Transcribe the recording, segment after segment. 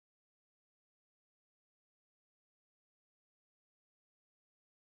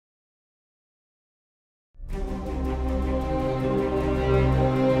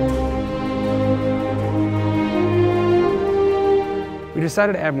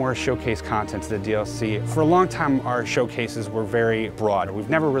decided to add more showcase content to the DLC. For a long time, our showcases were very broad. We've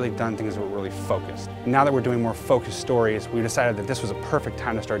never really done things that were really focused. Now that we're doing more focused stories, we decided that this was a perfect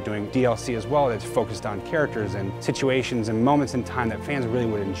time to start doing DLC as well that's focused on characters and situations and moments in time that fans really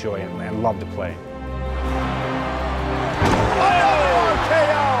would enjoy and love to play.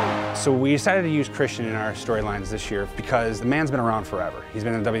 So we decided to use Christian in our storylines this year because the man's been around forever. He's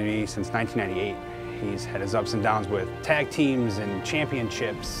been in WWE since 1998. He's had his ups and downs with tag teams and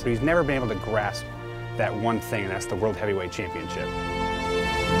championships, but he's never been able to grasp that one thing, and that's the World Heavyweight Championship.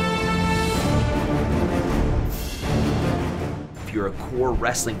 If you're a core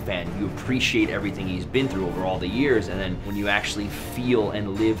wrestling fan, you appreciate everything he's been through over all the years, and then when you actually feel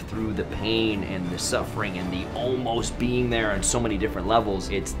and live through the pain and the suffering and the almost being there on so many different levels,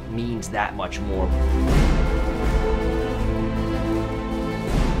 it means that much more.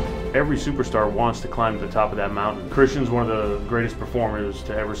 Every superstar wants to climb to the top of that mountain. Christian's one of the greatest performers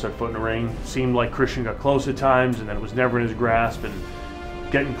to ever set foot in the ring. Seemed like Christian got close at times, and then it was never in his grasp, and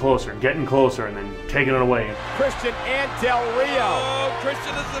getting closer, and then taking it away. Christian and Del Rio. Oh,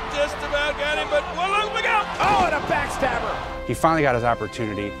 Christian is just about got him, but look out! Oh, and a backstabber. He finally got his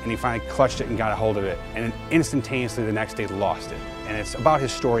opportunity, and he finally clutched it and got a hold of it, and instantaneously the next day lost it. And it's about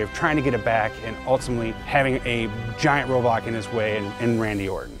his story of trying to get it back and ultimately having a giant roadblock in his way in Randy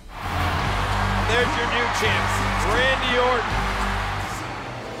Orton. There's your new champ, Randy Orton.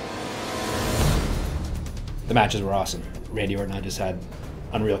 The matches were awesome. Randy Orton and I just had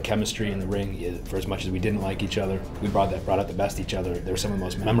unreal chemistry in the ring. For as much as we didn't like each other, we brought out the best each other. They were some of the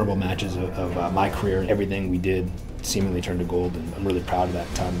most memorable matches of my career. Everything we did seemingly turned to gold, and I'm really proud of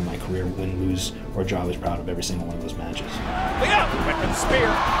that time in my career. Win, lose, or draw, I was proud of every single one of those matches. Look out! Went for the spear,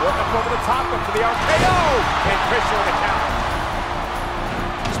 working up over the top, went for the RKO, and Christian with a counter.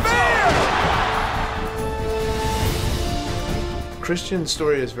 Christian's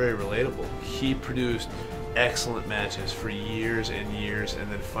story is very relatable. He produced excellent matches for years and years,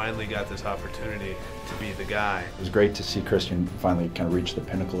 and then finally got this opportunity to be the guy. It was great to see Christian finally kind of reach the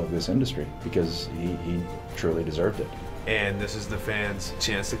pinnacle of this industry, because he truly deserved it. And this is the fans'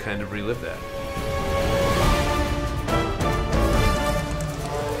 chance to kind of relive that.